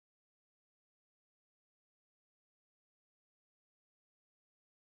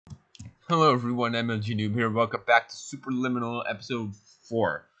Hello everyone, MLG Noob here. Welcome back to Superliminal episode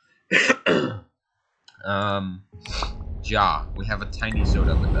 4. Ja, we have a tiny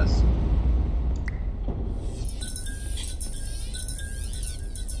soda with us.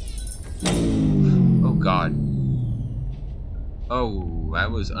 Oh god. Oh, I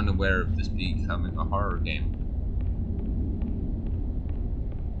was unaware of this becoming a horror game.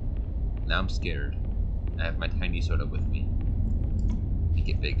 Now I'm scared. I have my tiny soda with me. Make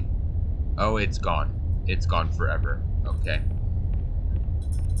it big. Oh, it's gone. It's gone forever. Okay.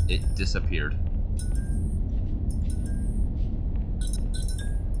 It disappeared.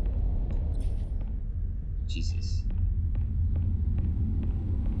 Jesus.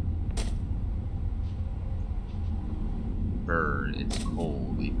 Bird, it's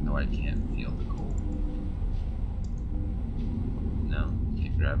cold, even though I can't feel the cold. No,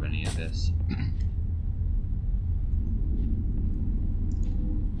 can't grab any of this.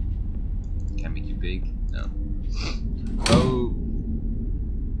 Can I make you big? No. Oh!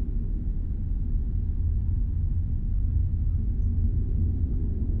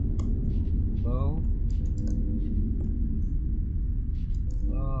 Oh.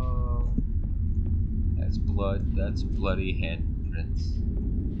 Oh. That's blood. That's bloody handprints.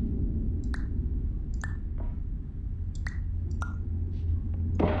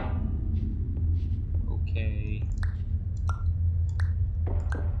 Okay.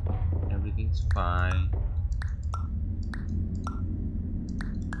 Everything's fine.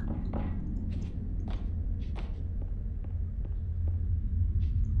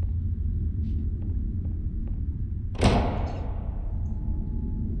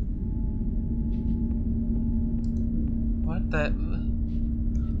 What the?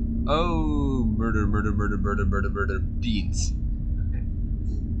 Oh, murder, murder, murder, murder, murder, murder. Beans. Okay.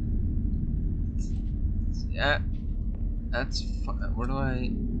 Yeah, that's fun. Where do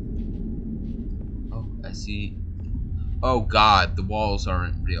I? Oh, I see. Oh god, the walls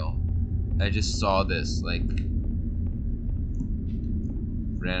aren't real. I just saw this, like,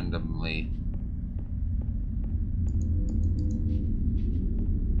 randomly.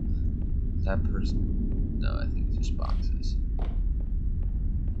 That person? No, I think it's just boxes.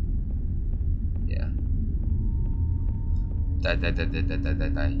 Yeah. Die, die, die, die, die, die, die,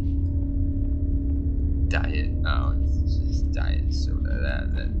 die. Diet. Oh, it's just diet soda.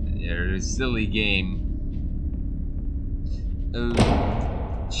 They're a silly game. Oh,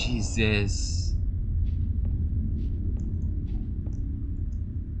 Jesus.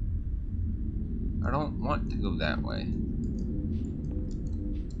 I don't want to go that way.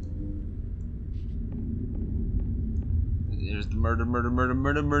 There's the murder, murder, murder,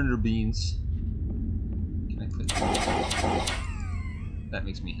 murder, murder beans. Can I click? That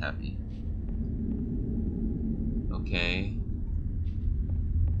makes me happy. Okay.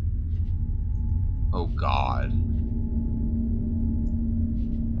 Oh god.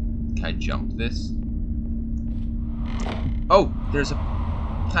 Can I jump this? Oh, there's a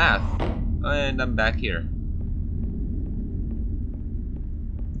path. And I'm back here.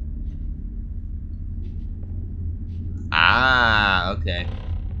 Ah, okay.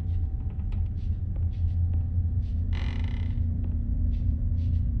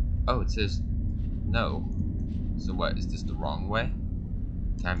 Oh, it says no. So what, is this the wrong way?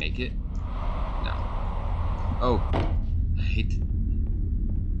 Can I make it? No. Oh, I hate.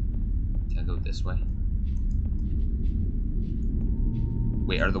 Can I go this way?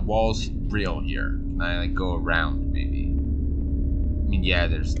 Wait, are the walls real here? Can I like go around maybe? I mean, yeah,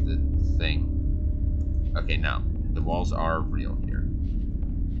 there's the thing. Okay, now the walls are real here.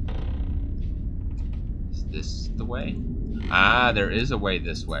 Is this the way? Ah, there is a way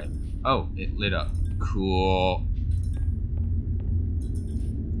this way. Oh, it lit up. Cool.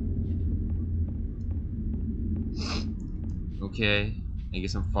 Okay, I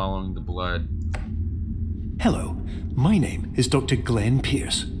guess I'm following the blood. Hello, my name is Dr. Glenn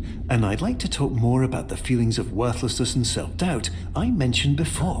Pierce, and I'd like to talk more about the feelings of worthlessness and self-doubt I mentioned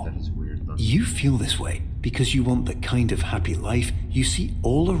before. That is weird. You feel this way because you want the kind of happy life you see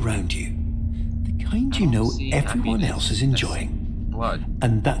all around you. The kind you know everyone else is enjoying. Blood.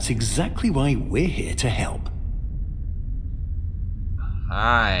 And that's exactly why we're here to help.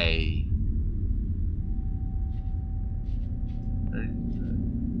 Hi.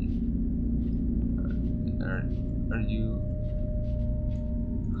 Are you?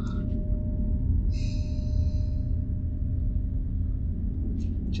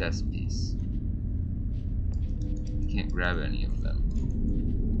 Chess piece. I can't grab any of them.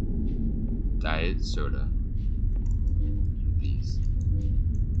 Diet soda. These.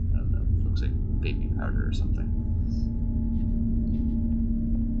 I don't know. Looks like baby powder or something.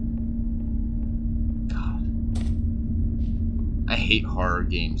 I hate horror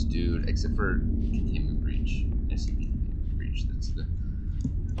games, dude. Except for Containment Breach. SCP Breach. That's the...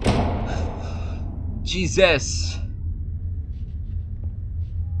 Jesus!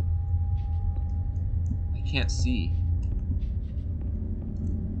 I can't see.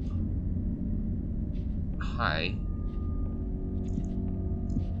 Hi.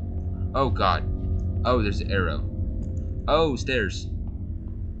 Oh god. Oh, there's an arrow. Oh, stairs.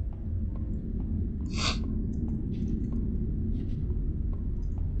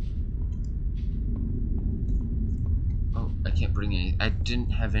 Oh, I can't bring any. I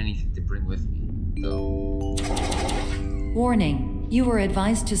didn't have anything to bring with me, though. Warning. You were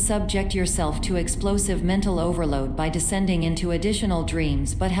advised to subject yourself to explosive mental overload by descending into additional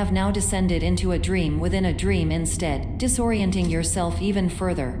dreams, but have now descended into a dream within a dream instead, disorienting yourself even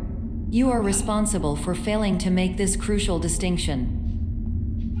further. You are responsible for failing to make this crucial distinction.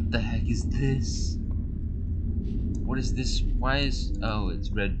 What the heck is this? What is this? Why is... Oh,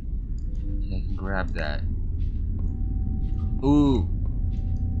 it's red. Yeah, I can grab that. Ooh!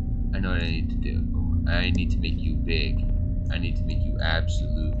 I know what I need to do. I need to make you big. I need to make you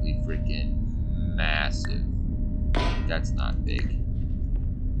absolutely freaking massive. That's not big.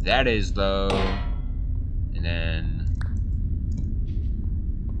 That is, though. And then...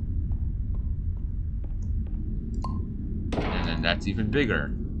 And then that's even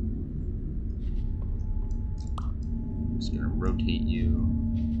bigger. I'm just gonna rotate you.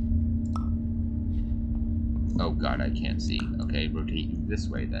 Oh god, I can't see. Okay, rotate you this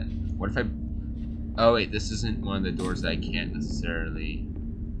way then. What if I... Oh wait, this isn't one of the doors that I can't necessarily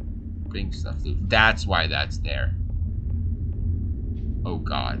bring stuff through. That's why that's there. Oh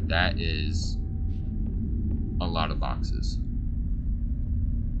god, that is a lot of boxes.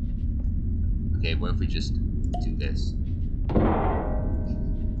 Okay, what if we just do this?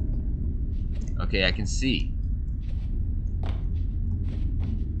 Okay, I can see.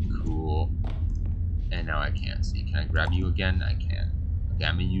 Cool. And now I can't see. Can I grab you again? I can. Okay,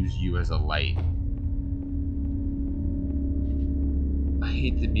 I'm gonna use you as a light. I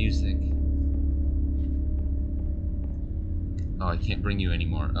hate the music. Oh, I can't bring you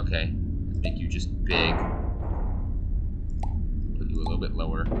anymore. Okay. Make you just big. Put you a little bit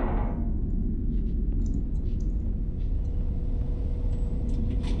lower.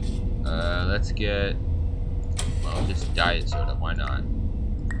 Let's get... Well, just diet soda. Why not?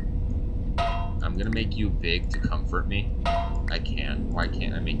 I'm gonna make you big to comfort me. I can. Why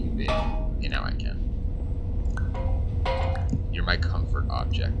can't I make you big? Okay, now I can. You're my comfort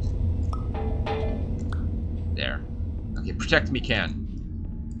object. There. Okay, protect me, can.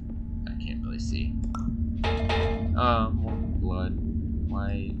 I can't really see. More blood.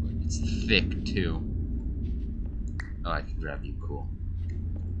 Why? It's thick, too. Oh, I can grab you. Cool.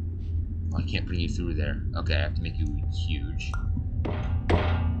 Oh, I can't bring you through there. Okay, I have to make you huge.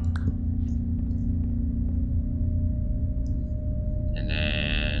 And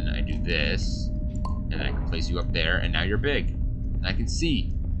then I do this. And then I can place you up there, and now you're big. And I can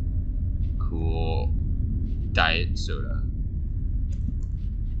see. Cool. Diet soda.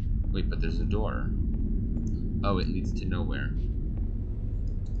 Wait, but there's a door. Oh, it leads to nowhere.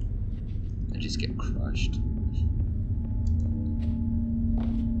 I just get crushed.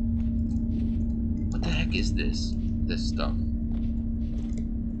 What the heck is this? This stuff.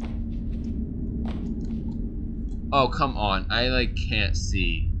 Oh, come on. I, like, can't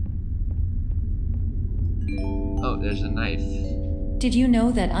see. Oh, there's a knife. Did you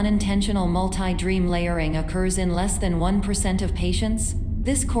know that unintentional multi-dream layering occurs in less than 1% of patients?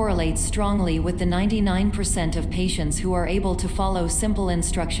 This correlates strongly with the 99% of patients who are able to follow simple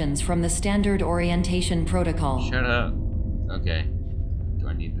instructions from the standard orientation protocol. Shut up. Okay. Do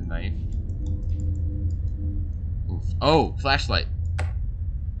I need the knife? Oof. Oh, flashlight.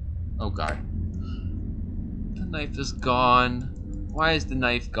 Oh, God. The knife is gone. Why is the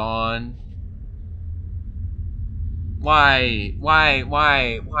knife gone? Why? Why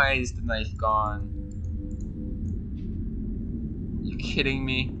is the knife gone? You kidding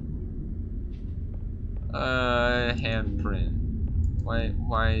me? Handprint.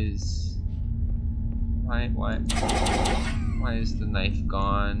 Why is the knife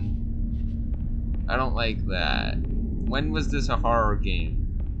gone? I don't like that. When was this a horror game?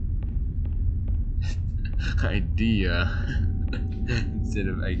 Idea. Instead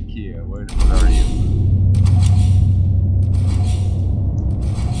of IKEA. What are you?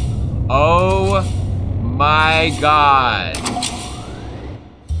 Oh my god.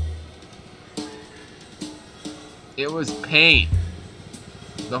 It was paint.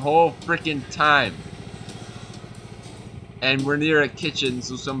 The whole freaking time. And we're near a kitchen,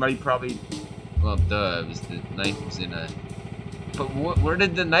 so somebody probably... Well, duh, it was the knife was in a But where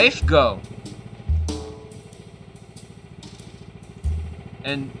did the knife go?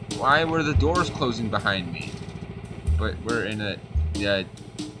 And why were the doors closing behind me? But we're in a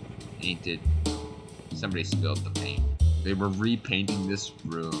painted. Somebody spilled the paint. They were repainting this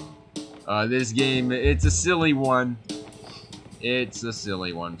room. This game, it's a silly one. It's a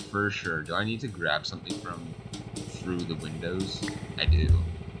silly one for sure. Do I need to grab something from through the windows? I do.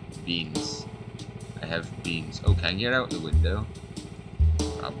 Beans. I have beans. Oh, can I get out the window?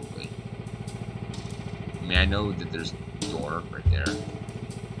 Probably. I mean, I know that there's a door right there.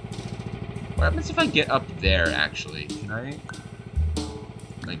 What happens if I get up there, actually? Can I,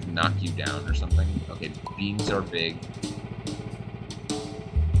 like, knock you down or something? Okay, beans are big.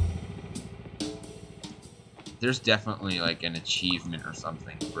 There's definitely, like, an achievement or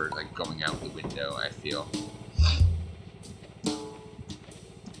something for, like, going out the window, I feel.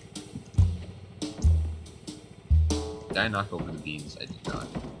 Did I knock over the beans? I did not.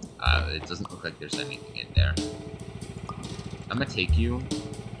 It doesn't look like there's anything in there. I'm gonna take you,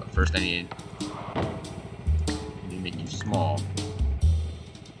 but first I need to make you small.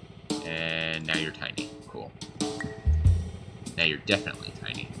 And now you're tiny. Cool. Now you're definitely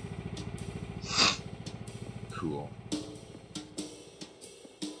tiny. Cool.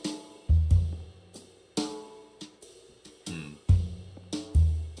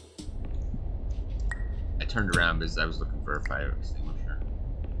 I turned around because I was looking for a fire extinguisher.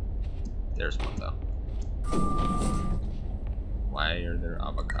 There's one though. Why are there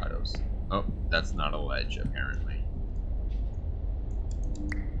avocados? Oh, that's not a ledge apparently.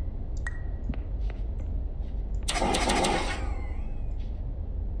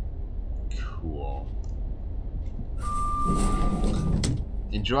 Cool.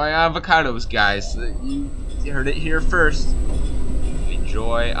 Enjoy avocados, guys. You heard it here first.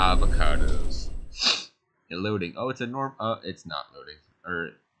 Enjoy avocados. You're loading. Oh, it's a it's not loading.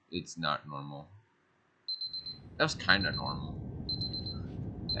 Or, it's not normal. That was kind of normal.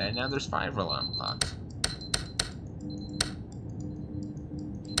 And now there's 5 alarm clocks.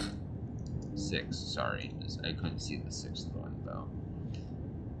 6, sorry. I couldn't see the 6th one, though.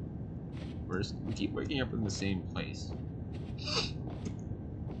 We keep waking up in the same place.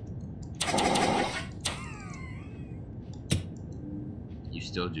 You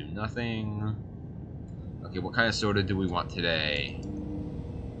still do nothing. Okay, what kind of soda do we want today?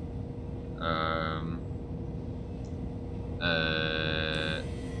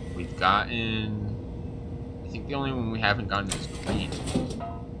 We've gotten... I think the only one we haven't gotten is green.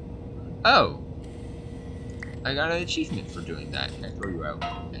 Oh! I got an achievement for doing that. Can I throw you out?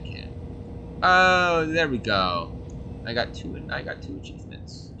 I can. Oh, there we go. I got two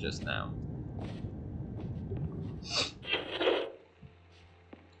achievements just now.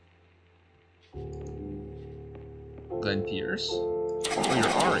 Glenn Pierce? Oh,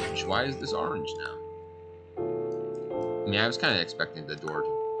 you're orange. Why is this orange now? I mean, I was kind of expecting the door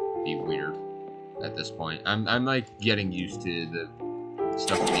to be weird at this point. I'm like getting used to the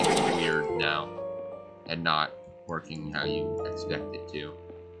stuff being weird now and not working how you expect it to.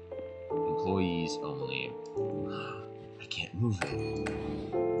 Employees only. I can't move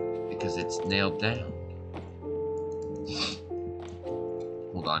it because it's nailed down.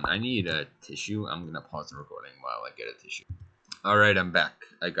 Hold on, I need a tissue. I'm gonna pause the recording while I get a tissue. Alright, I'm back.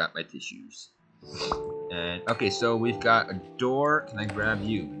 I got my tissues. And, okay, so we've got a door. Can I grab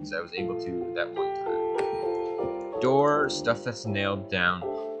you? Because I was able to that one time. Door, stuff that's nailed down.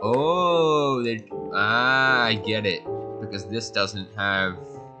 Oh, I get it. Because this doesn't have...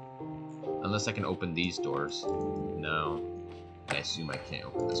 Unless I can open these doors. No. I assume I can't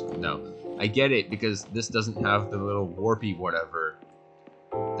open this one. No. I get it, because this doesn't have the little warpy whatever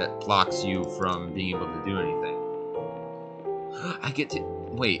that blocks you from being able to do anything. I get to...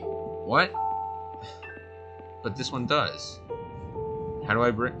 Wait, what? But this one does. How do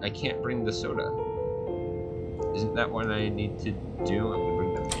I bring... I can't bring the soda. Isn't that what I need to do? I'm gonna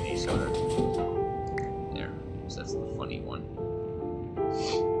bring the mini soda. There. So that's the funny one.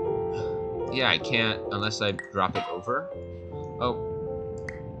 Yeah, I can't unless I drop it over. Oh.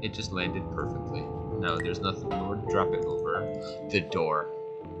 It just landed perfectly. No, there's nothing more to drop it over. The door.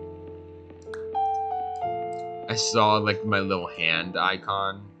 I saw like my little hand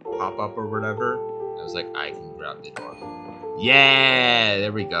icon pop up or whatever. I was like, I can grab the door. Yeah,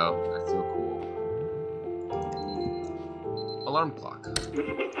 there we go. I feel cool. Alarm clock.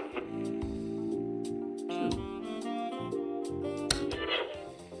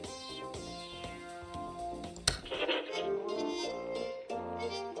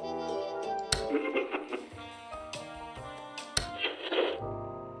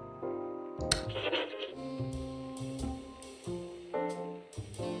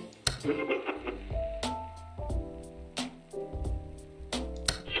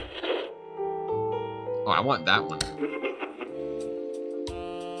 Oh, I want that one.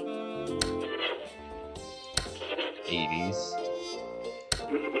 '80s.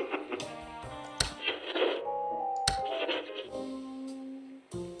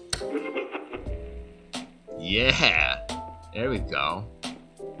 Yeah! There we go.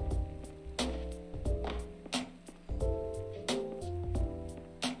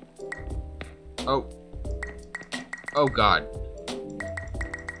 Oh. Oh god.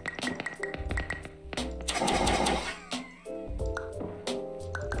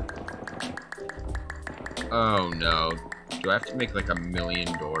 Oh no. Do I have to make like a million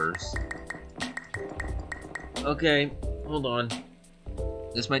doors? Okay, hold on.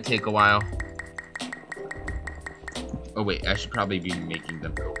 This might take a while. Oh wait, I should probably be making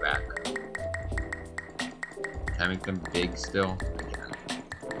them go back. Can I make them big still? I can.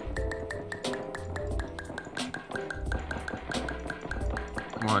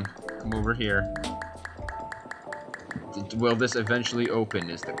 Come on, come over here. Will this eventually open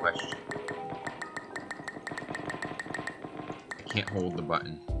is the question. I can't hold the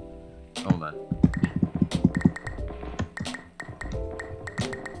button. Hold on.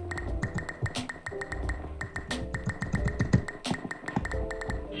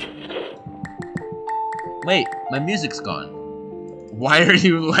 Wait, my music's gone. Why are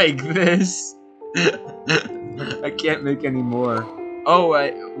you like this? I can't make any more. Oh,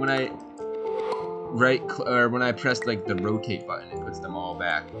 when I press like the rotate button, it puts them all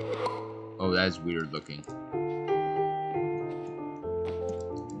back. Oh, that's weird looking.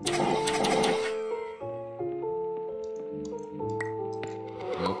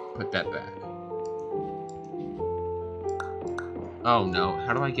 Nope, put that back. Oh no,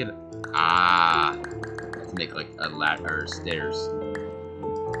 how do I get it? Ah. To make like a ladder or stairs.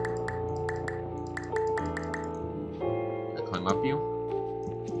 Can I climb up you?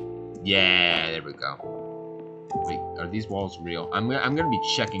 Yeah, there we go. Wait, are these walls real? I'm gonna be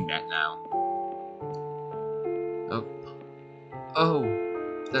checking that now. Oh, oh,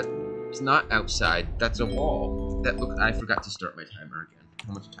 that's not outside. That's a wall. I forgot to start my timer again.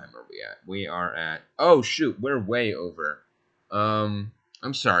 How much time are we at? We are at. Oh shoot, we're way over. I'm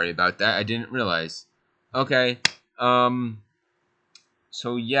sorry about that. I didn't realize. Okay,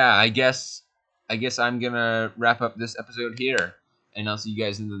 so yeah, I guess I'm gonna wrap up this episode here, and I'll see you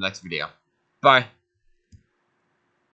guys in the next video. Bye!